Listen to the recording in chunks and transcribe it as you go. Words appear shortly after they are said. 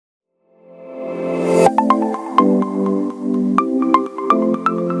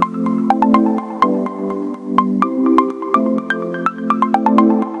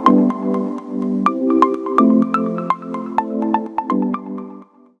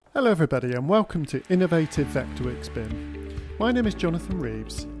Hello everybody and welcome to Innovative Vectorworks BIM. My name is Jonathan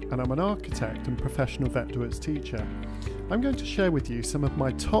Reeves and I'm an architect and professional Vectorworks teacher. I'm going to share with you some of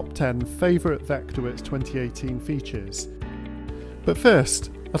my top 10 favourite Vectorworks 2018 features. But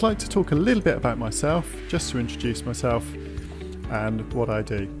first, I'd like to talk a little bit about myself, just to introduce myself and what I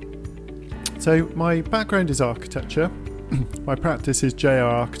do. So my background is architecture. My practice is JR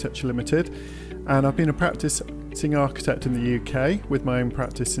Architecture Limited and I've been a practicing architect in the UK with my own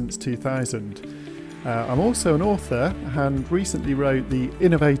practice since 2000. I'm also an author and recently wrote the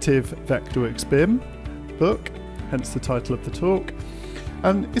Innovative Vectorworks BIM book, hence the title of the talk.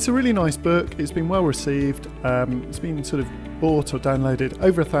 And it's a really nice book, it's been well received, it's been sort of bought or downloaded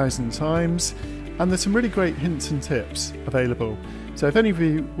over 1,000 times, and there's some really great hints and tips available. So if any of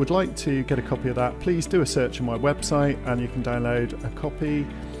you would like to get a copy of that, please do a search on my website and you can download a copy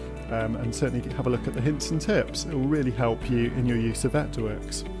and certainly have a look at the hints and tips. It will really help you in your use of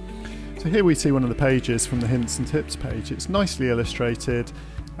Vectorworks. So here we see one of the pages from the hints and tips page. It's nicely illustrated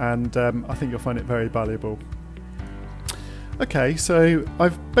and I think you'll find it very valuable. Okay, so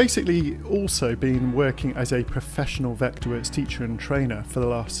I've basically also been working as a professional Vectorworks teacher and trainer for the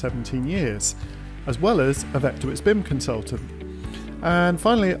last 17 years, as well as a Vectorworks BIM consultant. And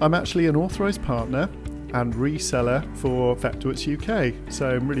finally, I'm actually an authorised partner and reseller for Vectorworks UK, so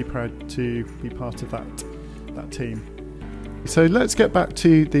I'm really proud to be part of that team. So let's get back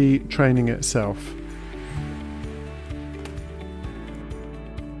to the training itself.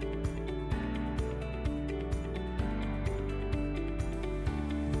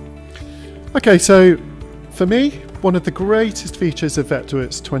 Okay, so for me, one of the greatest features of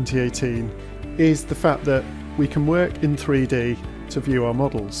Vectorworks 2018 is the fact that we can work in 3D to view our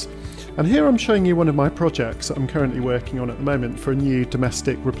models. And here I'm showing you one of my projects that I'm currently working on at the moment for a new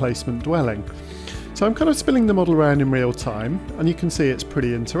domestic replacement dwelling. So I'm kind of spinning the model around in real time and you can see it's pretty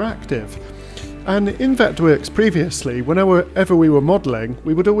interactive. And in Vectorworks previously, whenever we were modelling,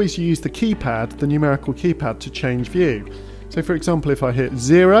 we would always use the keypad, the numerical keypad, to change view. So for example, if I hit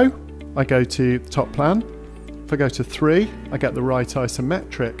 0, I go to the top plan. If I go to 3, I get the right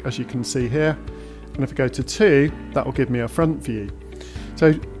isometric, as you can see here. And if I go to 2, that will give me a front view.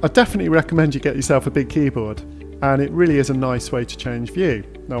 So I definitely recommend you get yourself a big keyboard, and it really is a nice way to change view.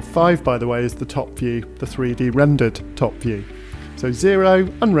 Now 5, by the way, is the top view, the 3D rendered top view. So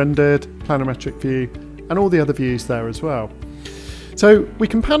 0, unrendered, planimetric view, and all the other views there as well. So we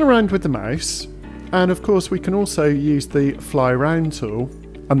can pan around with the mouse, and of course we can also use the fly around tool,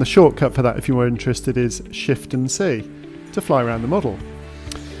 and the shortcut for that, if you were interested, is Shift and C to fly around the model.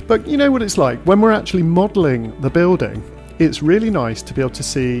 But you know what it's like when we're actually modelling the building. It's really nice to be able to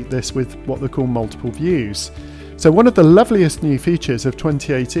see this with what they call multiple views. So one of the loveliest new features of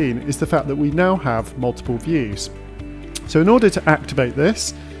 2018 is the fact that we now have multiple views. So in order to activate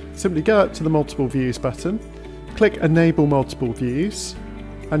this, simply go up to the multiple views button, click enable multiple views,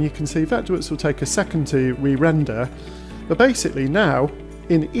 and you can see Vectorworks will take a second to re-render. But basically now,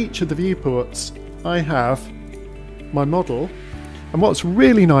 in each of the viewports, I have my model. And what's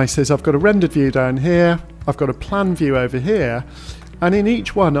really nice is I've got a rendered view down here, I've got a plan view over here, and in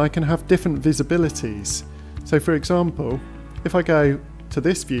each one I can have different visibilities. So for example, if I go to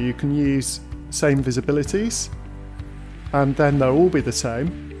this view, you can use same visibilities, and then they'll all be the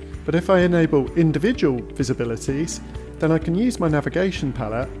same. But if I enable individual visibilities, then I can use my navigation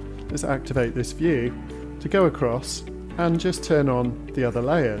palette, let's activate this view, to go across and just turn on the other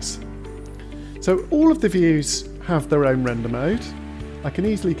layers. So all of the views have their own render mode. I can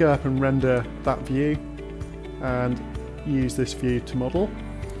easily go up and render that view and use this view to model.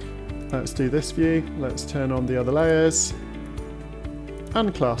 Let's do this view, let's turn on the other layers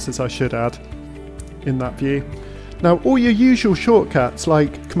and classes, I should add, in that view. Now all your usual shortcuts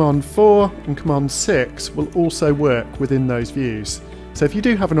like Command 4 and Command 6 will also work within those views. So if you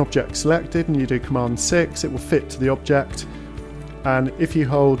do have an object selected and you do Command 6, it will fit to the object, and if you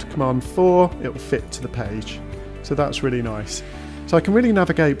hold Command 4, it will fit to the page. So that's really nice. So I can really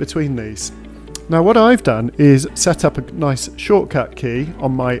navigate between these. Now what I've done is set up a nice shortcut key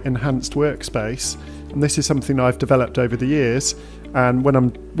on my enhanced workspace, and this is something I've developed over the years, and when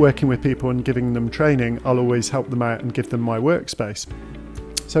I'm working with people and giving them training, I'll always help them out and give them my workspace.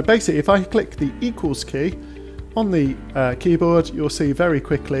 So basically if I click the equals key on the keyboard, you'll see very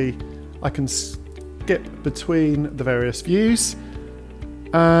quickly I can skip between the various views,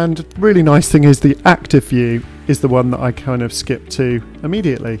 and the really nice thing is the active view is the one that I kind of skip to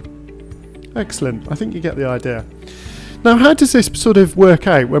immediately. Excellent, I think you get the idea. Now how does this sort of work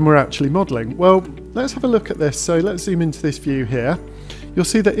out when we're actually modelling? Well, let's have a look at this. So let's zoom into this view here. You'll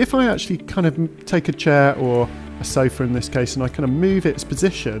see that if I actually kind of take a chair or a sofa in this case, and I kind of move its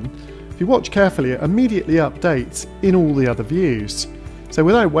position, if you watch carefully, it immediately updates in all the other views. So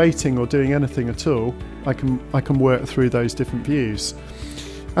without waiting or doing anything at all, I can work through those different views.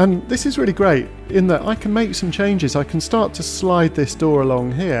 And this is really great in that I can make some changes. I can start to slide this door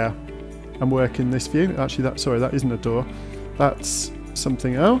along here and work in this view. Actually, that isn't a door. That's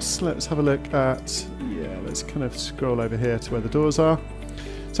something else. Let's have a look at, let's kind of scroll over here to where the doors are.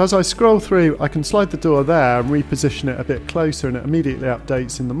 So as I scroll through, I can slide the door there and reposition it a bit closer, and it immediately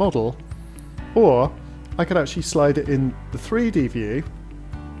updates in the model. Or I could actually slide it in the 3D view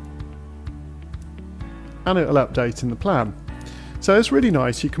and it'll update in the plan. So it's really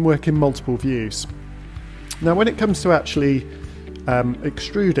nice, you can work in multiple views. Now when it comes to actually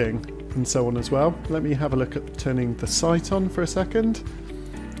extruding and so on as well, let me have a look at turning the sight on for a second.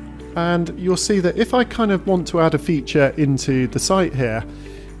 And you'll see that if I kind of want to add a feature into the site here,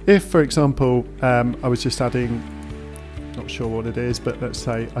 if for example I was just adding, not sure what it is, but let's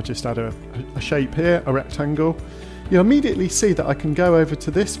say I just add a shape here, a rectangle, you'll immediately see that I can go over to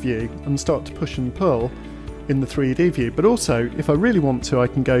this view and start to push and pull in the 3D view. But also, if I really want to, I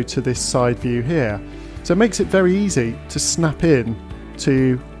can go to this side view here. So it makes it very easy to snap in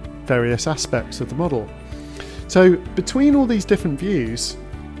to various aspects of the model. So between all these different views,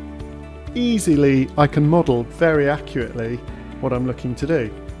 easily I can model very accurately what I'm looking to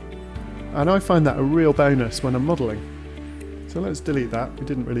do. And I find that a real bonus when I'm modelling. So let's delete that, we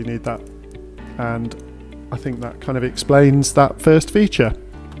didn't really need that. And I think that kind of explains that first feature.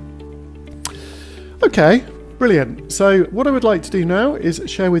 Okay, brilliant. So what I would like to do now is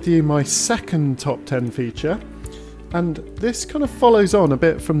share with you my second top 10 feature. And this kind of follows on a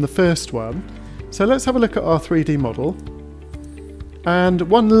bit from the first one. So let's have a look at our 3D model. And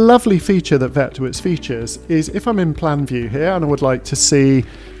one lovely feature that Vectorworks features is if I'm in plan view here and I would like to see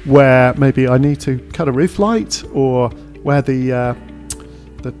where maybe I need to cut a roof light, or where the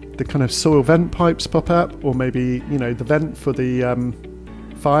kind of soil vent pipes pop up, or maybe, you know, the vent for the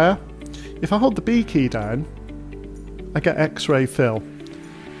fire. If I hold the B key down, I get Xray fill,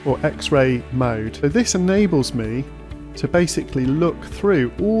 or Xray mode. So this enables me to basically look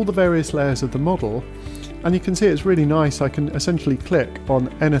through all the various layers of the model, and you can see it's really nice. I can essentially click on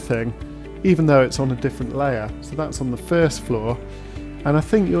anything, even though it's on a different layer. So that's on the first floor, and I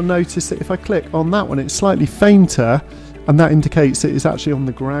think you'll notice that if I click on that one, it's slightly fainter, and that indicates that it's actually on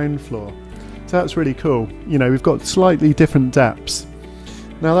the ground floor. So that's really cool. You know, we've got slightly different depths.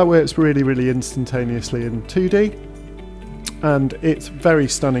 Now that works really, really instantaneously in 2D, and it's very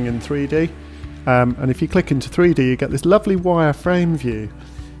stunning in 3D. And if you click into 3D, you get this lovely wireframe view.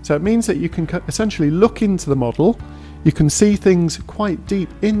 So it means that you can essentially look into the model. You can see things quite deep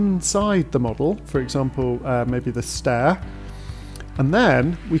inside the model, for example, maybe the stair. And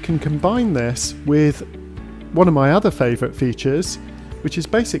then we can combine this with one of my other favourite features, which is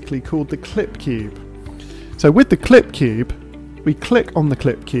basically called the clip cube. So with the clip cube, we click on the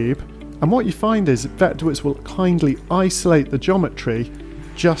clip cube, and what you find is Vectorworks will kindly isolate the geometry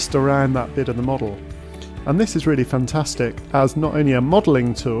just around that bit of the model. And this is really fantastic as not only a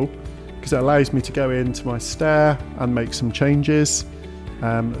modelling tool, because it allows me to go into my stair and make some changes.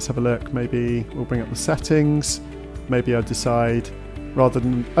 Let's have a look. Maybe we'll bring up the settings. Maybe I decide, rather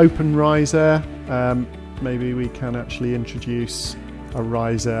than open riser, maybe we can actually introduce a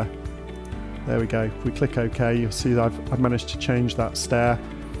riser. There we go. If we click OK, you'll see that I've managed to change that stair,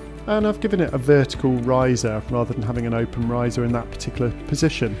 and I've given it a vertical riser rather than having an open riser in that particular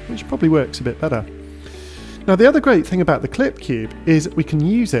position, which probably works a bit better. Now the other great thing about the clip cube is we can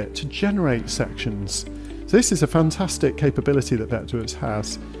use it to generate sections. So this is a fantastic capability that Vectorworks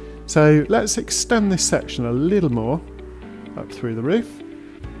has. So let's extend this section a little more up through the roof.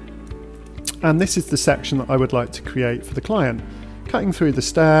 And this is the section that I would like to create for the client, cutting through the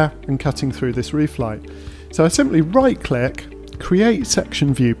stair and cutting through this roof light. So I simply right click, create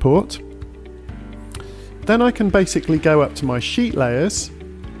section viewport. Then I can basically go up to my sheet layers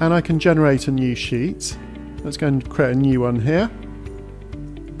and I can generate a new sheet. Let's go and create a new one here.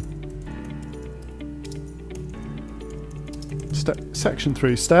 Section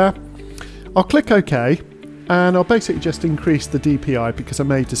through stair. I'll click OK, and I'll basically just increase the DPI because I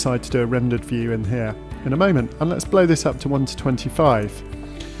may decide to do a rendered view in here in a moment. And let's blow this up to 1:25.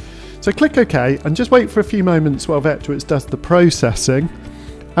 So click OK and just wait for a few moments while Vectorworks does the processing.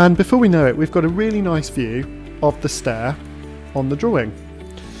 And before we know it, we've got a really nice view of the stair on the drawing.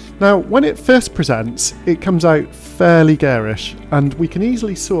 Now, when it first presents, it comes out fairly garish, and we can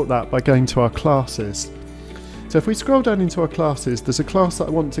easily sort that by going to our classes. So if we scroll down into our classes, there's a class that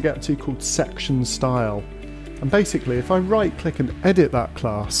I want to get to called Section Style. And basically, if I right click and edit that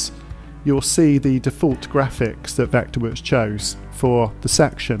class, you'll see the default graphics that Vectorworks chose for the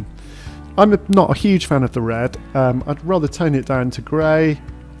section. I'm not a huge fan of the red. I'd rather tone it down to grey,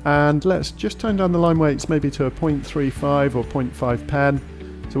 and let's just tone down the line weights maybe to a 0.35 or 0.5 pen.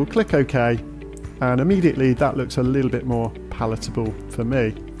 So we'll click OK, and immediately that looks a little bit more palatable for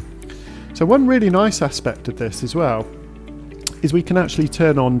me. So one really nice aspect of this as well is we can actually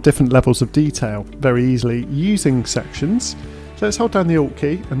turn on different levels of detail very easily using sections. So let's hold down the Alt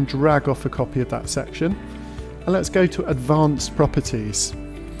key and drag off a copy of that section, and let's go to Advanced Properties.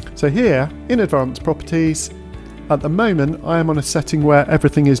 So here in Advanced Properties, at the moment I am on a setting where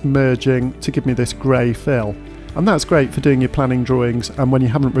everything is merging to give me this grey fill, and that's great for doing your planning drawings and when you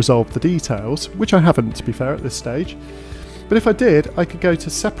haven't resolved the details, which I haven't, to be fair, at this stage. But if I did, I could go to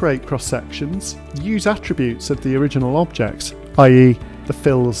Separate Cross Sections, use attributes of the original objects, i.e. the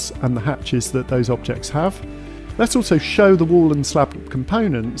fills and the hatches that those objects have. Let's also show the wall and slab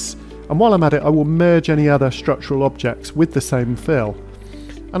components, and while I'm at it I will merge any other structural objects with the same fill.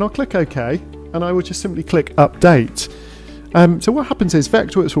 And I'll click OK, and I will just simply click Update. So what happens is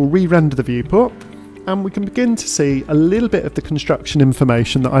Vectorworks will re-render the viewport, and we can begin to see a little bit of the construction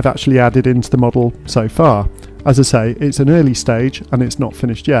information that I've actually added into the model so far. As I say, it's an early stage and it's not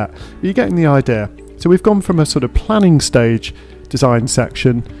finished yet, but you're getting the idea. So we've gone from a sort of planning stage design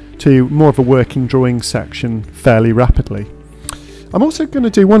section to more of a working drawing section fairly rapidly. I'm also going to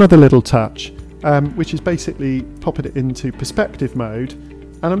do one other little touch, which is basically popping it into perspective mode,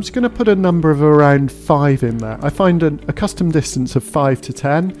 and I'm just going to put a number of around 5 in there. I find a custom distance of 5 to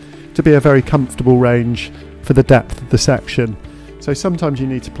 10 to be a very comfortable range for the depth of the section. So sometimes you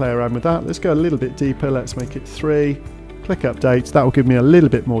need to play around with that. Let's go a little bit deeper, let's make it 3, click Update. That will give me a little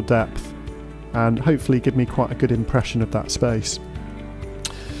bit more depth and hopefully give me quite a good impression of that space.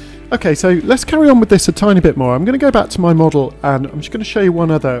 Okay, so let's carry on with this a tiny bit more. I'm going to go back to my model and I'm just going to show you one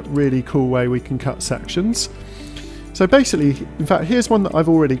other really cool way we can cut sections. So basically, in fact, here's one that I've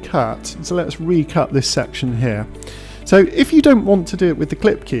already cut, so let's recut this section here. So if you don't want to do it with the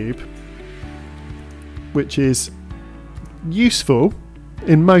clip cube, which is useful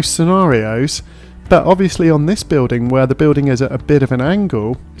in most scenarios, but obviously on this building where the building is at a bit of an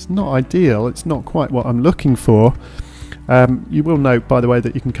angle, it's not ideal, it's not quite what I'm looking for. You will note, by the way,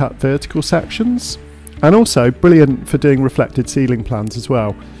 that you can cut vertical sections, and also brilliant for doing reflected ceiling plans as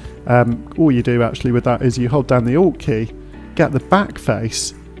well. All you do actually with that is you hold down the Alt key, get the back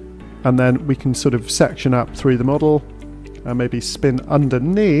face, and then we can sort of section up through the model and maybe spin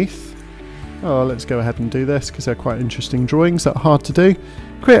underneath. Oh, let's go ahead and do this because they're quite interesting drawings that are hard to do.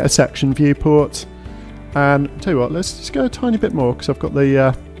 Create a section viewport, and tell you what, let's just go a tiny bit more because I've got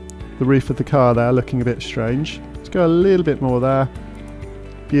the roof of the car there looking a bit strange. Let's go a little bit more there.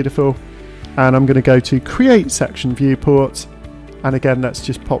 Beautiful. And I'm going to go to Create Section Viewport, and again let's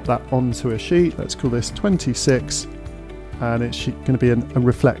just pop that onto a sheet. Let's call this 26, and it's going to be a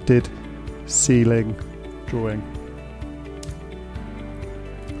reflected ceiling drawing.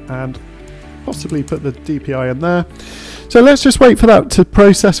 And possibly put the DPI in there. So let's just wait for that to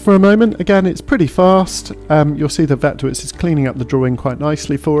process for a moment. Again, it's pretty fast. You'll see the Vectorworks is cleaning up the drawing quite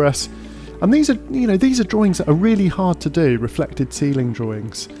nicely for us. And these are, these are drawings that are really hard to do, reflected ceiling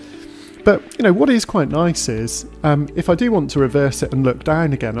drawings. But what is quite nice is if I do want to reverse it and look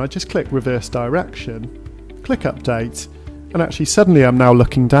down again, I just click reverse direction, click update, and actually suddenly I'm now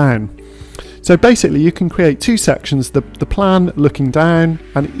looking down. So basically you can create two sections, the plan looking down,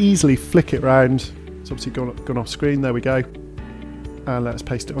 and easily flick it round. It's obviously gone off screen, there we go. And let's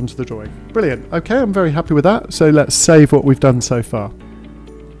paste it onto the drawing. Brilliant. Okay, I'm very happy with that. So let's save what we've done so far.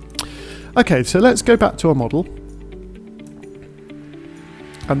 Okay, so let's go back to our model.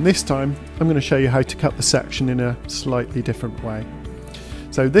 And this time I'm going to show you how to cut the section in a slightly different way.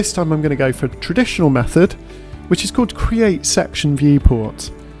 So this time I'm going to go for a traditional method, which is called Create Section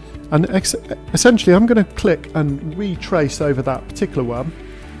Viewport. And essentially I'm going to click and retrace over that particular one,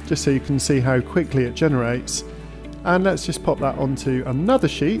 just so you can see how quickly it generates. And let's just pop that onto another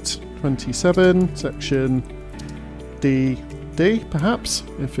sheet, 27, section DD perhaps,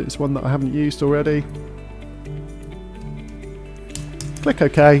 if it's one that I haven't used already. Click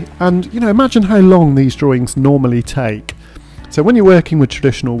OK, and imagine how long these drawings normally take. So when you're working with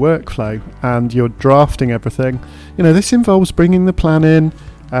traditional workflow and you're drafting everything, this involves bringing the plan in,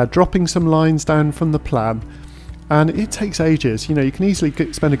 dropping some lines down from the plan, and it takes ages. You can easily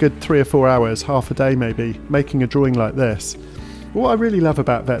spend a good 3 or 4 hours, half a day maybe, making a drawing like this. What I really love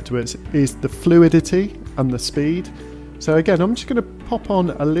about Vectorworks is the fluidity and the speed. So again, I'm just going to pop on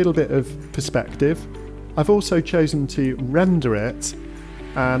a little bit of perspective. I've also chosen to render it,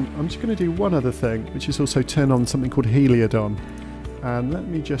 and I'm just going to do one other thing, which is also turn on something called Heliodon. And let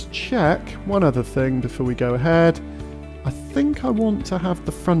me just check one other thing before we go ahead. I think I want to have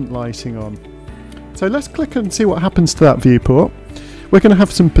the front lighting on. So let's click and see what happens to that viewport. We're going to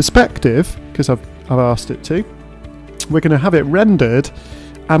have some perspective, because I've asked it to. We're going to have it rendered,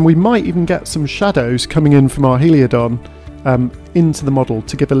 and we might even get some shadows coming in from our Heliodon into the model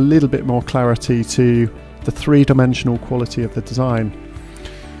to give a little bit more clarity to the three-dimensional quality of the design.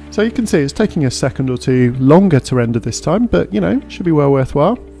 So you can see it's taking a second or two longer to render this time, but you know, should be well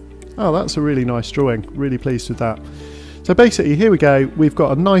worthwhile. Oh, that's a really nice drawing, really pleased with that. So basically here we go, we've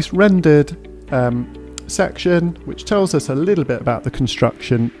got a nice rendered section which tells us a little bit about the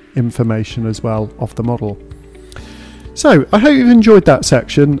construction information as well of the model. So I hope you've enjoyed that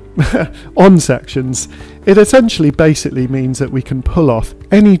section on sections. It essentially basically means that we can pull off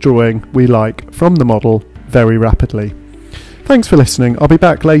any drawing we like from the model very rapidly. Thanks for listening. I'll be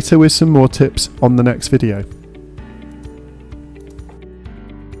back later with some more tips on the next video.